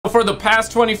For the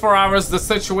past 24 hours, the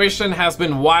situation has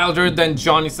been wilder than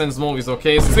Johnny Sins movies,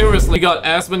 okay? Seriously, we got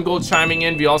Asmongold chiming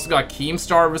in. We also got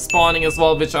Keemstar responding as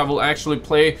well, which I will actually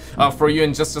play for you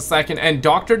in just a second. And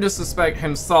DrDisrespect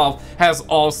himself has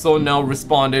also now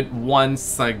responded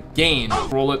once again.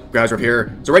 Roll it. Guys, we're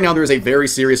here. So right now there is a very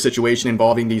serious situation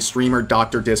involving the streamer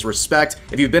DrDisrespect.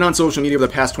 If you've been on social media over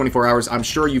the past 24 hours, I'm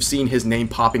sure you've seen his name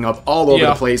popping up all over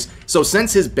the place. So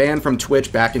since his ban from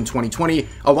Twitch back in 2020,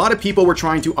 a lot of people were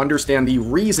trying to understand the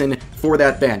reason for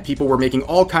that ban. People were making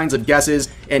all kinds of guesses,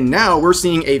 and now we're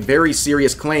seeing a very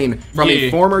serious claim from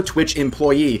a former Twitch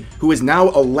employee who is now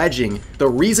alleging the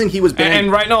reason he was banned.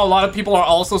 And right now a lot of people are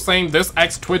also saying this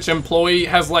ex-Twitch employee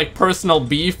has like personal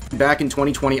beef back in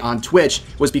 2020 on Twitch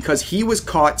was because he was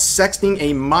caught sexting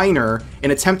a minor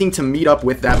and attempting to meet up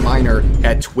with that minor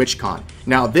at TwitchCon.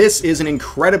 Now this is an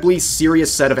incredibly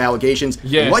serious set of allegations,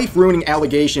 life-ruining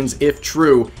allegations if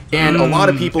true, and a lot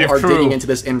of people are digging into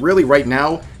this, and really right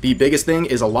now the biggest thing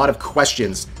is a lot of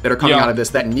questions that are coming out of this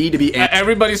that need to be answered.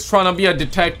 Everybody's trying to be a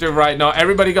detective right now.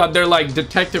 Everybody got their like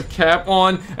detective cap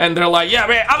on, and they're like, yeah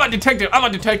man, I'm a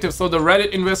detective. So the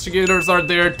Reddit investigators are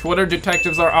there, Twitter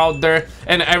detectives are out there,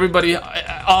 and everybody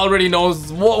already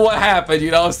knows what happened,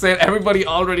 you know what I'm saying? Everybody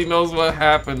already knows what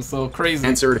happened, so crazy.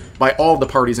 Answered by all the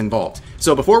parties involved.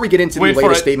 So before we get into the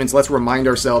latest statements, let's remind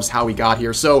ourselves how we got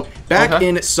here. So back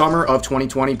in summer of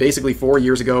 2020, basically 4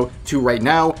 years ago to right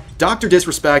now,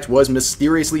 DrDisrespect was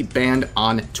mysteriously banned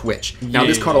on Twitch. Now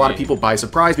this caught a lot of people by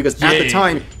surprise because at the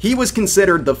time, he was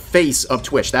considered the face of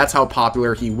Twitch. That's how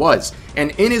popular he was.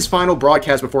 And in his final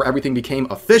broadcast before everything became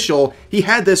official, he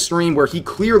had this stream where he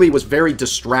clearly was very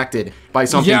distracted by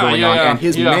something going on, and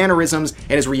his mannerisms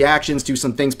and his reactions to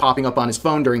some things popping up on his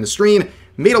phone during the stream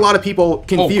made a lot of people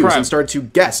confused and started to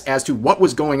guess as to what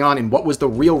was going on and what was the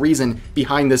real reason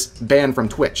behind this ban from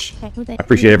Twitch. I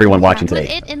appreciate everyone watching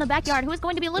today. In the backyard, who's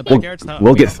going to be looking?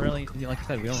 We'll get through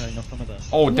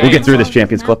this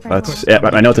Champions Club. I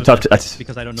know it's a tough.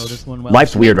 Because I don't know this one well.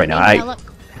 Life's weird right now.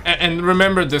 And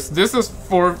remember this is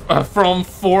from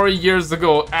 4 years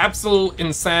ago, absolute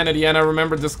insanity. And I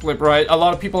remember this clip, right? A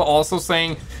lot of people also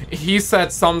saying he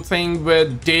said something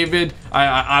with David.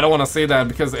 I don't want to say that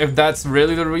because if that's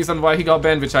really the reason why he got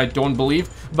banned, which I don't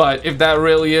believe, but if that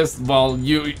really is, well,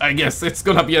 I guess it's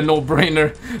gonna be a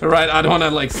no-brainer, right? I don't want to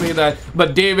like say that,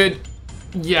 but David,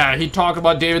 yeah, he talked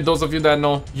about David. Those of you that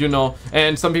know, you know.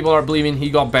 And some people are believing he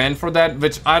got banned for that,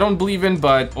 which I don't believe in.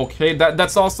 But okay,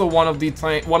 that's also one of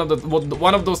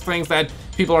those things that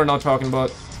people are not talking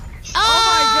about.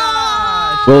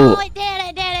 Oh my God! Well, I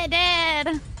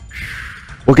did.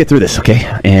 We'll get through this, okay?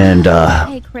 And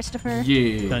hey, Christopher.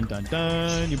 Yeah. Dun dun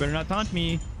dun. You better not taunt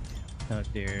me. How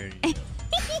dare you?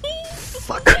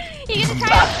 fuck. You get to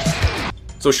try it.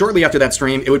 So shortly after that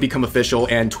stream, it would become official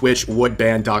and Twitch would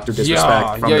ban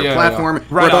DrDisrespect from their platform.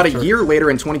 Right about a year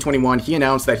later in 2021, he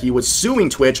announced that he was suing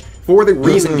Twitch for the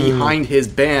reason behind his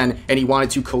ban, and he wanted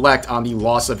to collect on the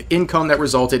loss of income that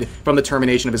resulted from the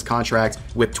termination of his contract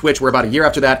with Twitch. Where about a year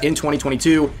after that, in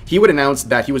 2022, he would announce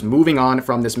that he was moving on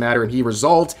from this matter and he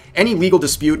resolved any legal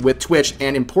dispute with Twitch,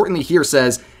 and importantly here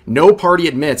says, no party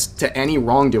admits to any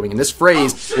wrongdoing. And this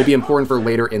phrase will be important for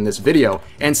later in this video.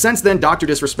 And since then,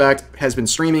 DrDisrespect has been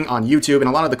streaming on YouTube, and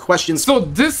a lot of the questions... So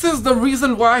this is the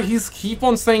reason why he's keep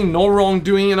on saying no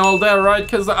wrongdoing and all that, right?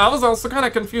 Because I was also kind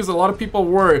of confused. A lot of people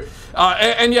were.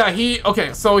 And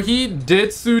yeah, so he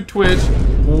did sue Twitch.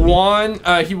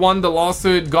 He won the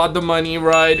lawsuit, got the money,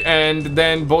 right? And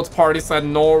then both parties said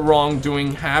no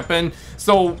wrongdoing happened.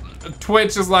 So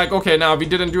Twitch is like, okay, now we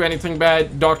didn't do anything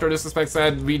bad. DrDisrespect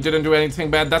said we didn't do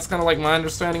anything bad. That's kind of like my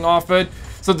understanding of it.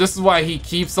 So this is why he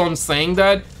keeps on saying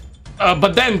that.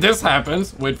 But then this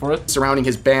happens. Wait for it. Surrounding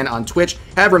his ban on Twitch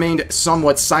have remained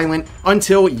somewhat silent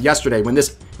until yesterday, when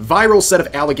this viral set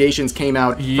of allegations came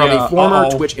out from a former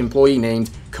Twitch employee named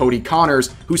Cody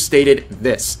Connors, who stated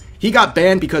this. He got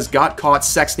banned because got caught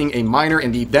sexting a minor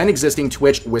in the then existing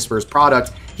Twitch Whispers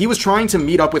product. He was trying to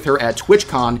meet up with her at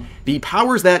TwitchCon. The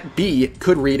powers that be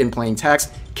could read in plain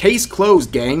text. Case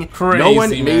closed, gang. Crazy, no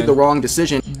one made the wrong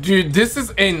decision. Dude, this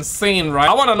is insane, right?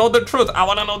 I want to know the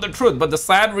truth. But the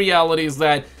sad reality is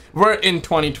that we're in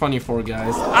 2024,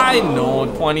 guys. I know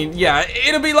yeah,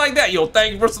 it'll be like that. Yo,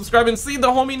 thank you for subscribing. See, the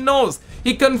homie knows.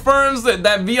 He confirms it,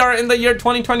 that we are in the year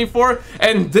 2024,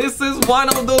 and this is one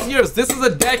of those years. This is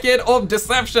a decade of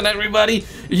deception, everybody.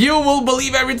 You will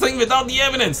believe everything without the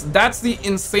evidence. That's the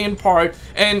insane part,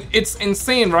 and it's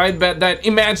insane, right? That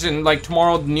imagine, like,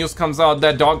 tomorrow the news comes out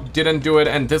that Doc didn't do it,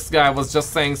 and this guy was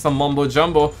just saying some mumbo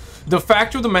jumbo. The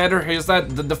fact of the matter here is that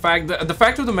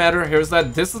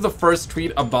this is the first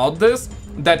tweet about this,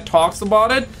 that talks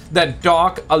about it, that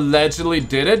Doc allegedly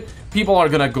did it, people are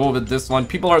gonna go with this one.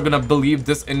 People are gonna believe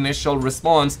this initial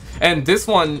response, and this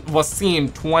one was seen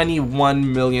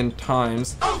 21 million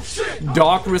times. Oh, shit.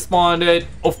 Doc responded.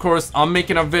 Of course, I'm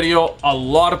making a video. A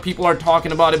lot of people are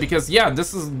talking about it because, yeah,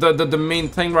 this is the main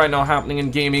thing right now happening in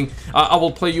gaming. I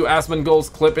will play you Asmongold's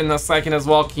clip in a second as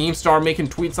well. Keemstar making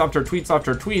tweets after tweets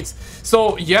after tweets.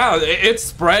 So, yeah, it's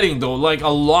spreading though. Like, a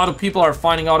lot of people are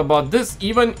finding out about this,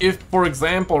 even if, for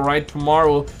example, right,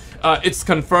 tomorrow, it's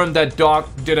confirmed that Doc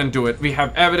didn't do it. We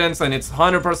have evidence and it's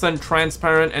 100%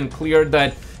 transparent and clear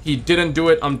that he didn't do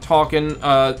it. I'm talking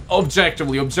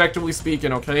objectively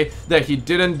speaking, okay, that he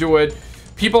didn't do it.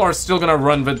 People are still gonna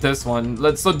run with this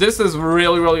one. So this is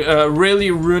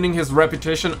really ruining his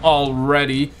reputation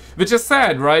already, which is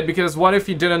sad, right? Because what if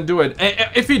he didn't do it?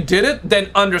 If he did it,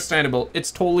 then understandable.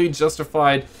 It's totally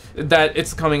justified that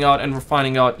it's coming out and we're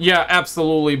finding out. Yeah,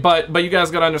 absolutely. But you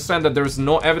guys gotta understand that there's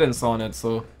no evidence on it,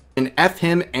 so. And F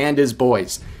him and his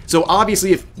boys. So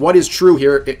obviously, if what is true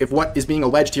here, if what is being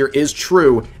alleged here is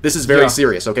true, this is very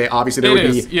serious, okay? Obviously, there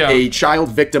would be a child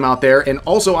victim out there. And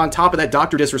also, on top of that,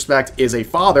 Dr. Disrespect is a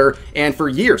father. And for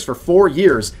years, for 4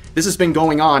 years, this has been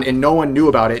going on and no one knew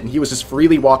about it. And he was just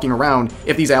freely walking around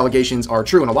if these allegations are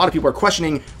true. And a lot of people are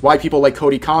questioning why people like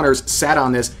Cody Connors sat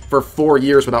on this for 4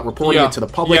 years without reporting it to the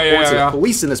public or to the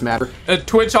police in this matter.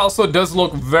 Twitch also does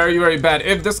look very, very bad.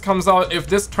 If this comes out, if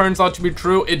this turns out to be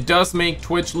true, it does make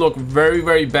Twitch look very,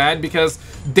 very bad because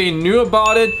they knew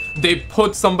about it. They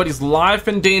put somebody's life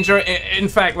in danger. In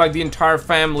fact, like the entire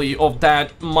family of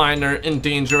that minor in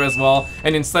danger as well,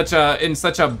 and in such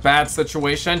a bad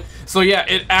situation. So yeah,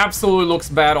 it absolutely looks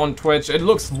bad on Twitch. It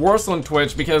looks worse on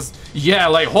Twitch because, yeah,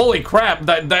 like, holy crap,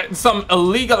 that some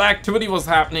illegal activity was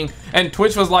happening, and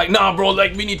Twitch was like, nah, bro,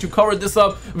 like, we need to cover this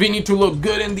up. We need to look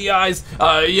good in the eyes.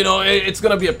 You know, it's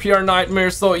gonna be a PR nightmare.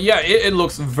 So yeah, it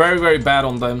looks very, very bad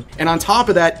on them. And on top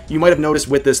of that, you might have noticed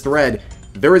with this thread,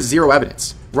 there is zero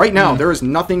evidence. Right now, there is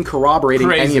nothing corroborating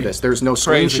any of this. There's no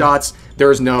screenshots,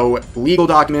 there's no legal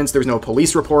documents, there's no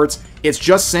police reports. It's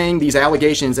just saying these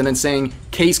allegations and then saying,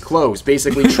 case closed,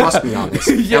 basically trust me on this.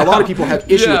 And a lot of people have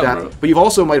issue with that, but you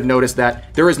also might have noticed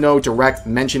that there is no direct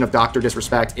mention of Dr.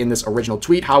 Disrespect in this original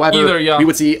tweet. However, we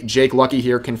would see Jake Lucky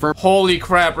here confirm. Holy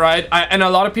crap, right? And a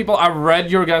lot of people, I've read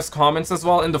your guys' comments as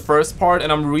well in the first part,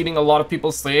 and I'm reading a lot of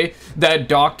people say that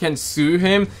Doc can sue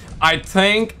him. I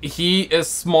think he is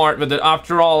smart with it.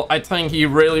 After all, I think he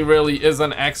really is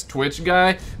an ex-Twitch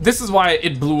guy. This is why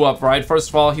it blew up, right? First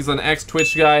of all, he's an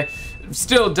ex-Twitch guy.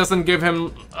 Still doesn't give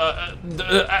him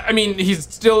I mean, he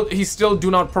still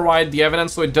do not provide the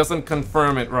evidence, so it doesn't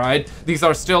confirm it, right? These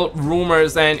are still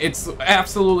rumors, and it's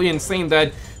absolutely insane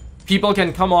that people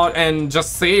can come out and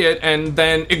just say it and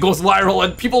then it goes viral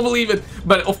and people believe it.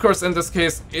 But of course, in this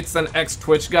case, it's an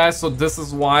ex-Twitch guy, so this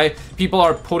is why people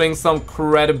are putting some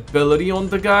credibility on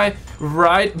the guy,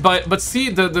 right? But see,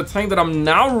 the thing that I'm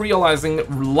now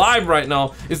realizing live right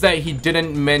now is that he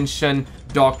didn't mention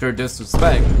Dr.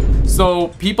 Disrespect. So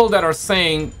people that are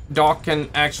saying Doc can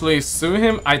actually sue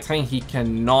him, I think he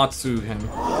cannot sue him.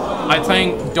 I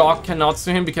think Doc cannot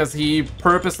sue him because he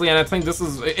purposely, and I think this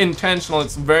is intentional,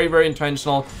 it's very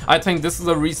intentional. I think this is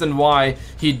the reason why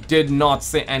he did not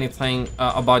say anything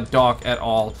about Doc at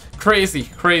all. Crazy.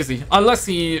 Unless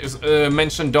he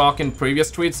mentioned Doc in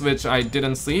previous tweets, which I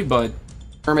didn't see, but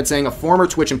saying a former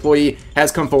Twitch employee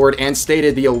has come forward and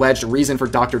stated the alleged reason for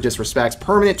Dr. Disrespect's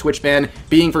permanent Twitch ban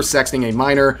being for sexting a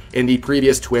minor in the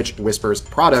previous Twitch Whispers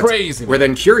product. Crazy, where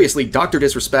then, curiously, Dr.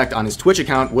 Disrespect on his Twitch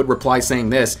account would reply saying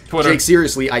this, Jake,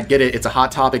 seriously, I get it, it's a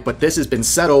hot topic, but this has been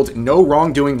settled, no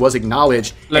wrongdoing was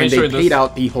acknowledged, and they paid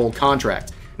out the whole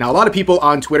contract. Now, a lot of people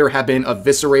on Twitter have been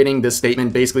eviscerating this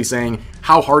statement, basically saying,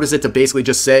 how hard is it to basically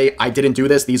just say, I didn't do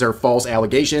this, these are false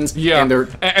allegations. Yeah,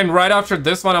 and right after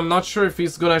this one, I'm not sure if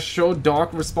he's gonna show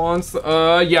Doc response.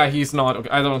 Yeah, he's not. Okay,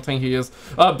 I don't think he is.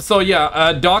 So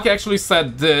yeah, Doc actually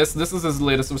said this. This is his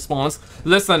latest response.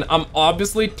 Listen, I'm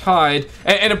obviously tied.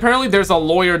 And apparently there's a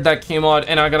lawyer that came out,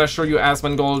 and I gotta show you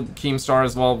Asmongold, Keemstar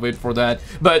as well. Wait for that.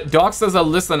 But Doc says,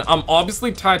 listen, I'm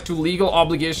obviously tied to legal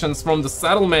obligations from the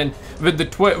settlement with the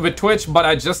Twitch, but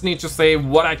I just need to say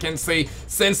what I can say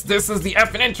since this is the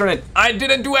effing internet. I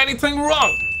didn't do anything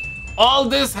wrong. All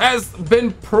this has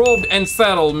been probed and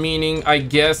settled, meaning I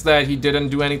guess that he didn't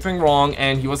do anything wrong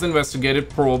and he was investigated,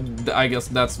 probed. I guess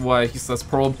that's why he says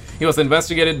probed. He was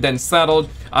investigated, then settled.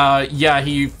 Yeah,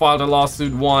 he filed a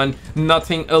lawsuit, won.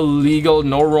 Nothing illegal,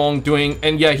 no wrongdoing.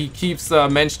 And yeah, he keeps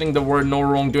mentioning the word no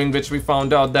wrongdoing, which we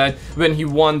found out that when he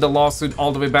won the lawsuit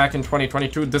all the way back in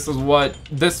 2022, this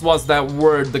was that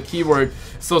word, the keyword.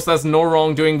 So it says no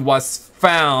wrongdoing was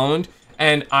found.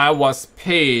 and I was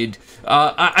paid.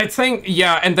 I think,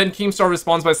 yeah, and then Keemstar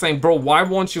responds by saying, bro, why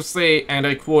won't you say, and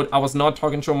I quote, I was not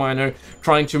talking to a minor,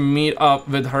 trying to meet up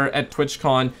with her at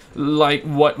TwitchCon, like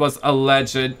what was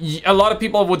alleged. A lot of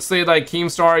people would say, like,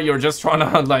 Keemstar, you're just trying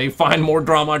to, like, find more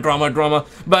drama.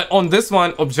 But on this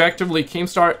one, objectively,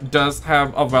 Keemstar does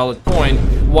have a valid point.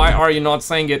 Why are you not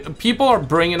saying it? People are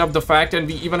bringing up the fact, and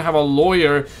we even have a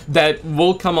lawyer that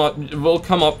will come up,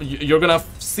 you're gonna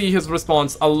see his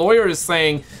response. A lawyer is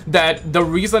saying that the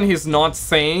reason he's not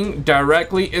saying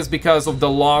directly is because of the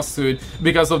lawsuit,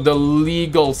 because of the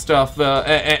legal stuff,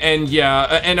 and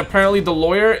yeah, and apparently the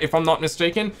lawyer, if I'm not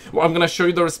mistaken, I'm gonna show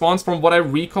you the response. From what I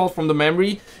recall from the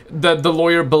memory, that the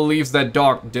lawyer believes that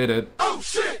Doc did it. Oh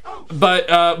shit! But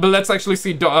let's actually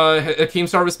see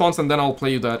Keemstar response, and then I'll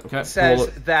play you that. Okay. Says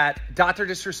that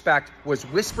DrDisrespect was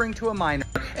whispering to a minor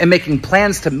and making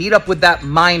plans to meet up with that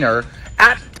minor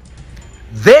at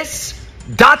this.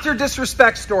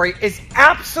 DrDisrespect story is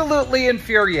absolutely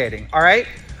infuriating. All right,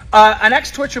 an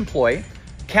ex-Twitch employee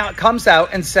comes out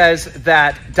and says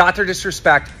that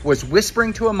DrDisrespect was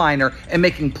whispering to a minor and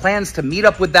making plans to meet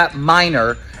up with that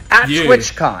minor at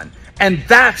TwitchCon, and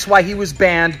that's why he was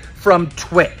banned from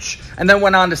Twitch. And then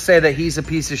went on to say that he's a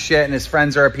piece of shit and his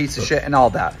friends are a piece of shit and all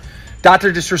that.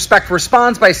 DrDisrespect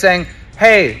responds by saying,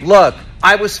 hey, look,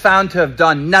 I was found to have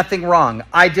done nothing wrong.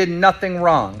 I did nothing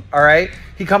wrong, all right?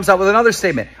 He comes out with another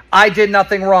statement. I did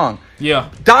nothing wrong. Yeah.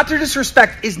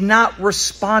 DrDisrespect is not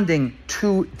responding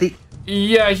to the...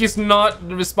 Yeah, he's not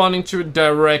responding to it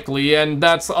directly, and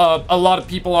that's a lot of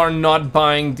people are not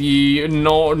buying the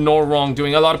no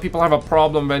wrongdoing. A lot of people have a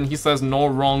problem when he says no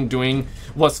wrongdoing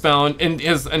was found in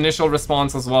his initial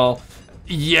response as well.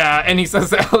 Yeah, and he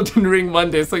says Elden Ring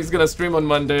Monday, so he's gonna stream on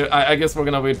Monday. I guess we're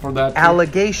gonna wait for that.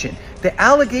 Allegation. The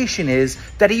allegation is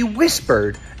that he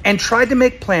whispered and tried to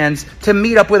make plans to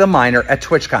meet up with a minor at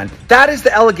TwitchCon. That is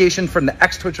the allegation from the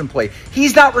ex-Twitch employee.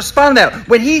 He's not responding to that.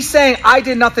 When he's saying, I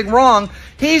did nothing wrong,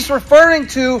 he's referring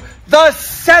to the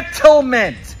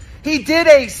settlement. He did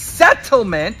a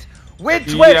settlement with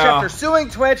Twitch after suing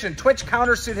Twitch, and Twitch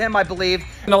countersued him, I believe.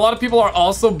 And a lot of people are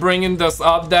also bringing this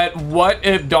up, that what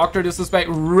if DrDisrespect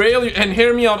really, and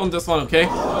hear me out on this one, okay?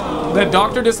 That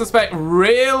DrDisrespect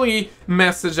really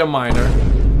messaged a minor,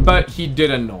 but he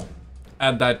didn't know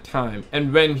at that time.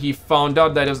 And when he found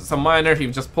out that it was a minor, he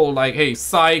just pulled like, hey,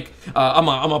 psych, I'm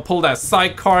gonna pull that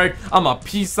psych card, I'm gonna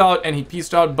peace out, and he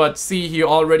peaced out. But see, he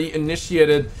already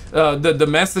initiated the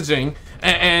messaging.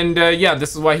 And yeah,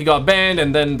 this is why he got banned,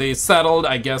 and then they settled,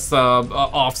 I guess,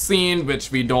 off scene,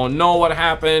 which we don't know what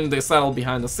happened. They settled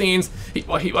behind the scenes.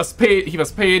 He was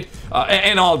paid,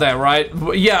 and all that, right?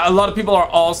 But yeah, a lot of people are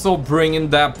also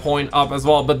bringing that point up as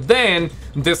well. But then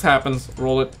this happens.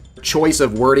 Roll it. Choice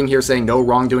of wording here saying no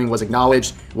wrongdoing was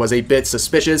acknowledged was a bit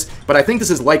suspicious, but I think this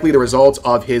is likely the result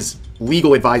of his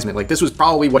legal advisement. Like, this was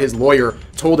probably what his lawyer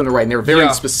told him to write, and they're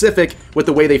very specific with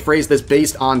the way they phrased this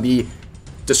based on the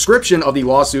description of the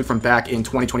lawsuit from back in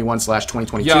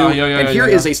 2021/2022. And here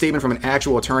is a statement from an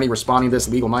actual attorney responding to this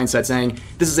legal mindset, saying,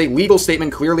 this is a legal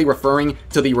statement clearly referring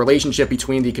to the relationship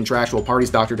between the contractual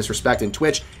parties, DrDisrespect and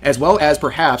Twitch, as well as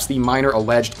perhaps the minor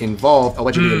allegedly involved,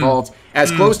 as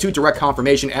close to direct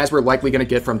confirmation as we're likely going to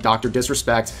get from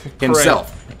DrDisrespect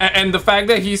himself. And the fact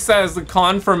that he says the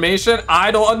confirmation,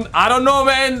 I don't know,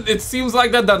 man. It seems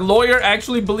like that lawyer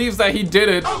actually believes that he did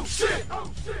it. Oh shit! Oh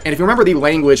shit! And if you remember the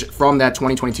language from that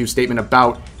 2022 statement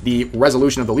about the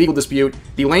resolution of the legal dispute,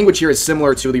 the language here is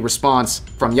similar to the response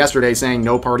from yesterday saying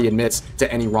no party admits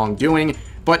to any wrongdoing.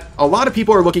 But a lot of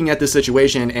people are looking at this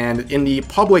situation, and in the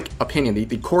public opinion,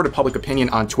 the court of public opinion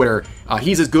on Twitter,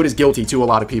 he's as good as guilty to a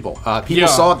lot of people. People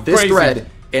saw this thread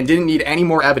and didn't need any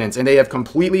more evidence, and they have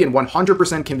completely and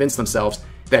 100% convinced themselves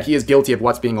that he is guilty of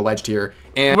what's being alleged here.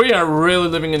 And we are really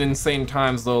living in insane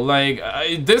times, though. Like,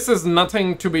 this is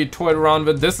nothing to be toyed around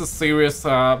with. This is serious.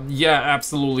 Yeah,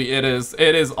 absolutely it is.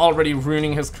 It is already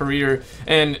ruining his career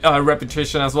and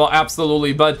reputation as well,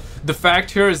 absolutely. But the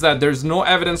fact here is that there's no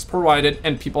evidence provided,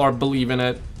 and people are believing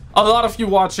it. A lot of you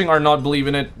watching are not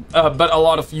believing it, but a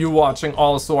lot of you watching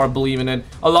also are believing it.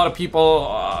 A lot of people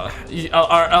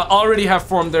already have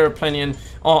formed their opinion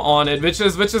on it, which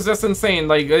is just insane.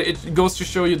 Like, it goes to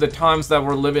show you the times that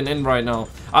we're living in right now.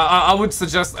 I would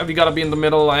suggest that we gotta be in the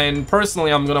middle, and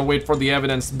personally I'm gonna wait for the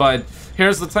evidence. But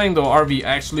here's the thing though, are we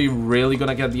actually really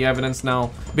gonna get the evidence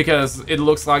now? Because it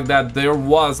looks like that there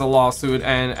was a lawsuit,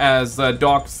 and as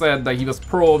Doc said, that he was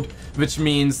probed, which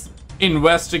means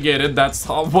investigated. That's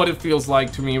what it feels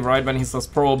like to me, right, when he says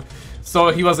probed. So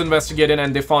he was investigated,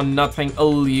 and they found nothing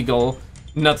illegal.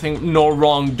 nothing, no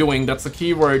wrongdoing. That's a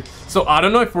keyword. So I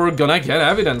don't know if we're gonna get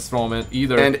evidence from it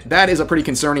either. And that is a pretty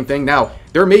concerning thing. Now,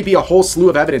 there may be a whole slew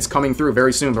of evidence coming through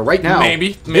very soon, but right now,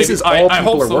 this is all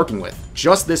people are working with.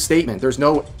 Just this statement. There's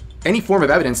no any form of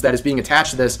evidence that is being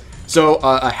attached to this. So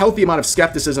a healthy amount of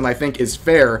skepticism, I think, is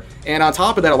fair. And on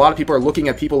top of that, a lot of people are looking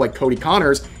at people like Cody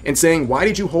Connors and saying, why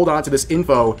did you hold on to this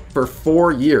info for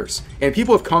 4 years? And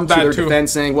people have come to their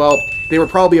defense saying, well, they were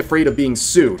probably afraid of being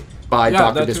sued by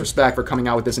Dr. Disrespect for coming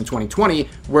out with this in 2020,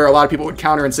 where a lot of people would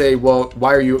counter and say, well,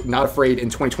 why are you not afraid in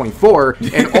 2024?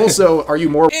 And also, are you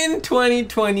more... In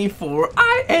 2024,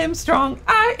 I am strong,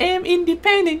 I am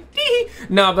independent.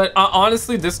 No, but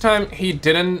honestly, this time he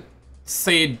didn't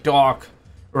say Doc,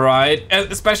 right?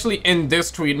 Especially in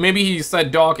this tweet. Maybe he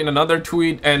said Doc in another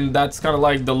tweet, and that's kind of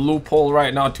like the loophole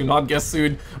right now to not get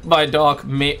sued by Doc,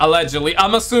 allegedly.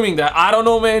 I'm assuming that. I don't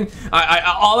know, man.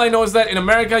 All I know is that in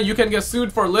America, you can get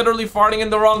sued for literally farting in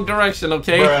the wrong direction,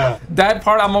 okay? Bruh. That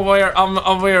part I'm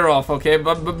aware of, okay?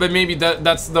 But maybe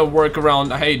that's the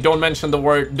workaround. Hey, don't mention the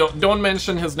word, don't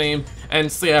mention his name, and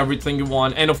say everything you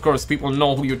want. And of course, people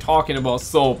know who you're talking about,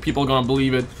 so people gonna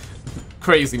believe it.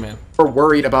 Crazy, man. More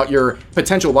worried about your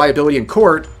potential liability in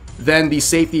court than the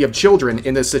safety of children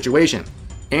in this situation.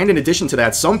 And in addition to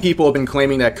that, some people have been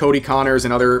claiming that Cody Connors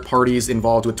and other parties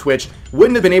involved with Twitch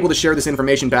wouldn't have been able to share this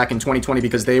information back in 2020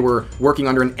 because they were working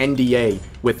under an NDA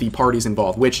with the parties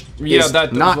involved, which is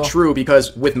not true,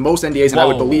 because with most NDAs, and I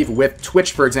would believe with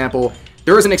Twitch, for example,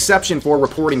 there is an exception for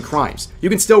reporting crimes. You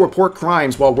can still report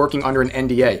crimes while working under an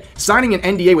NDA. Signing an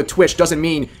NDA with Twitch doesn't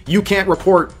mean you can't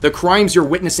report the crimes you're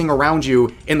witnessing around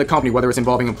you in the company, whether it's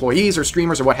involving employees or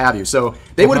streamers or what have you. So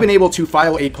they would have been able to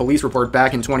file a police report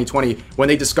back in 2020 when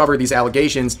they discovered these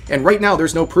allegations, and right now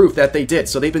there's no proof that they did.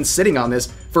 So they've been sitting on this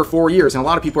for 4 years, and a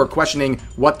lot of people are questioning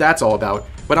what that's all about.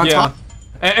 But on top...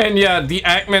 And yeah, the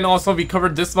Actman also, we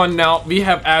covered this one. Now we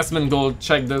have Asmongold.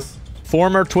 Check this.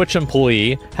 Former Twitch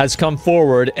employee has come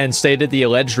forward and stated the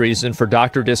alleged reason for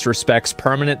Dr. Disrespect's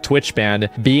permanent Twitch ban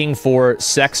being for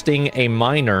sexting a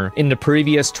minor in the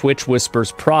previous Twitch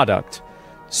Whispers product.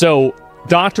 So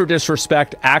Dr.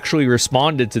 Disrespect actually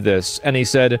responded to this, and he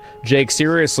said, Jake,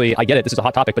 seriously, I get it, this is a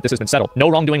hot topic, but this has been settled. No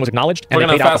wrongdoing was acknowledged, and they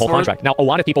paid out the whole contract. Now, a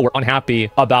lot of people were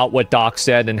unhappy about what Doc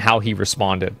said and how he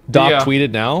responded. Doc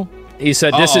tweeted now. He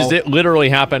said, it literally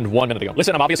happened 1 minute ago.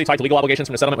 Listen, I'm obviously tied to legal obligations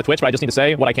from the settlement with Twitch, but I just need to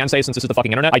say what I can say since this is the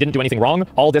fucking internet. I didn't do anything wrong.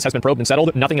 All this has been probed and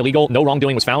settled. Nothing illegal. No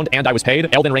wrongdoing was found, and I was paid.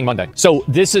 Elden Ring Monday. So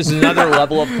this is another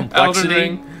level of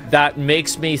complexity that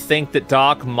makes me think that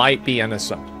Doc might be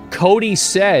innocent. Cody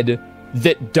said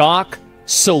that Doc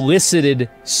solicited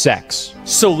sex.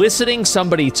 Soliciting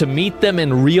somebody to meet them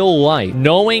in real life,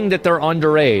 knowing that they're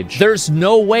underage. There's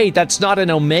no way that's not an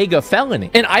Omega felony.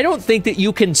 And I don't think that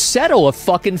you can settle a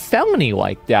fucking felony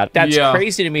like that. That's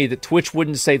crazy to me that Twitch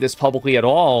wouldn't say this publicly at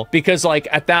all, because like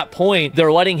at that point,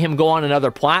 they're letting him go on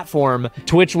another platform.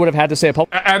 Twitch would have had to say a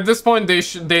public... At this point,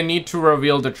 they need to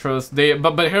reveal the truth.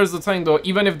 But here's the thing though,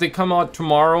 even if they come out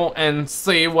tomorrow and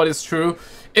say what is true,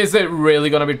 is it really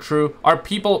gonna be true? Are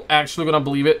people actually gonna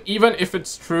believe it? Even if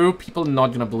it's true, people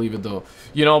not gonna believe it though.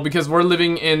 You know, because we're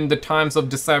living in the times of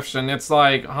deception. It's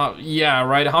like, yeah,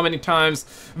 right? How many times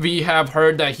we have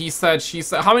heard that he said, she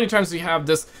said? How many times we have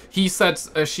this he said,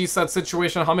 she said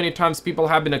situation? How many times people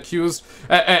have been accused?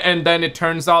 And then it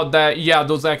turns out that, yeah,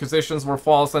 those accusations were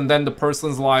false, and then the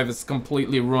person's life is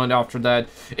completely ruined after that.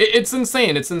 It's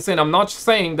insane. It's insane. I'm not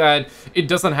saying that it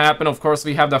doesn't happen. Of course,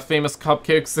 we have that famous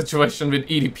cupcake situation with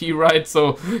EDP, right?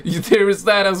 So there is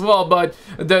that as well. But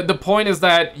the point is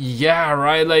that, yeah,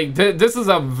 right, like this is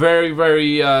a very,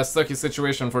 very sucky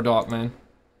situation for Doc, man.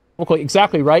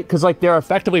 Exactly, right? Because like they're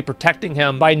effectively protecting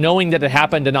him by knowing that it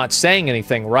happened and not saying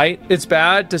anything, right? It's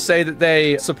bad to say that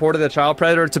they supported the child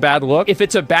predator. It's a bad look. If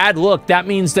it's a bad look, that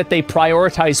means that they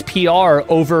prioritize PR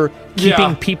over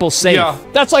keeping people safe.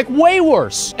 That's like way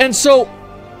worse. And so,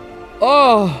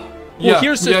 well,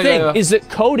 here's the thing, is that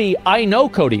Cody, I know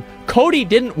Cody. Cody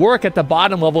didn't work at the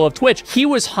bottom level of Twitch. He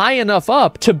was high enough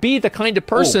up to be the kind of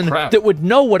person that would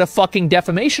know what a fucking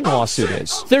defamation lawsuit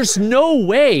is. There's no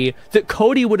way that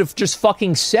Cody would have just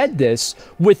fucking said this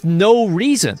with no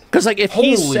reason. Because, like, if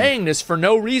he's saying this for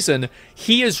no reason,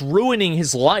 he is ruining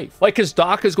his life. Like, his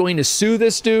doc is going to sue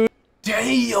this dude.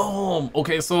 Damn!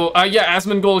 Okay, so, yeah,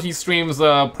 Asmongold, he streams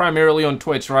primarily on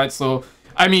Twitch, right? So,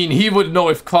 I mean, he would know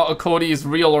if Cody is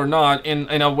real or not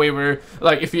in a way where,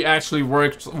 like, if he actually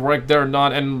worked there or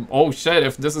not. And oh shit,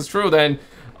 if this is true, then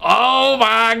Oh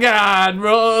my god,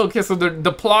 bro. Okay, so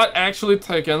the plot actually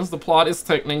thickens. The plot is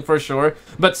thickening for sure.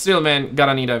 But still, man,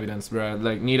 gotta need evidence, bro.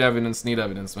 Like, need evidence,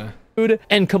 man.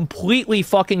 And completely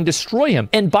fucking destroy him.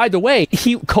 And by the way,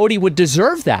 Cody would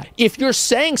deserve that. If you're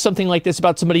saying something like this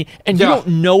about somebody and you don't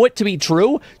know it to be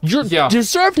true, you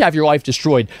deserve to have your life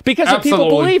destroyed. Because if people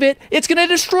believe it, it's gonna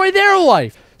destroy their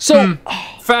life. So,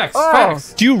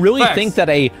 facts. Do you really think that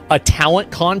a talent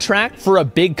contract for a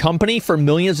big company for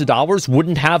millions of dollars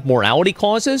wouldn't have morality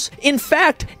clauses? In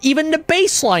fact, even the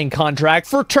baseline contract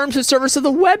for terms of service of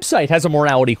the website has a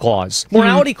morality clause.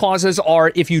 Morality clauses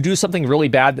are if you do something really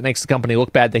bad that makes the company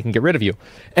look bad, they can get rid of you.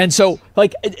 And so,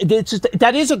 like, it's just,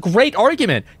 that is a great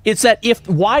argument. It's that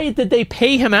why did they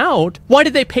pay him out? Why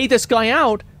did they pay this guy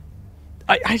out?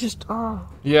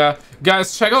 Yeah,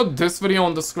 guys, check out this video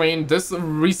on the screen. This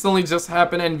recently just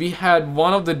happened, and we had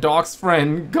one of the dog's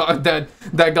friend that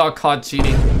got caught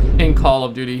cheating in Call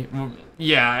of Duty.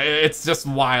 Yeah, it's just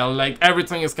wild. Like,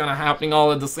 everything is kind of happening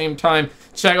all at the same time.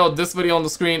 Check out this video on the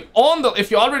screen. If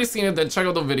you already seen it, then check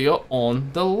out the video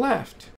on the left.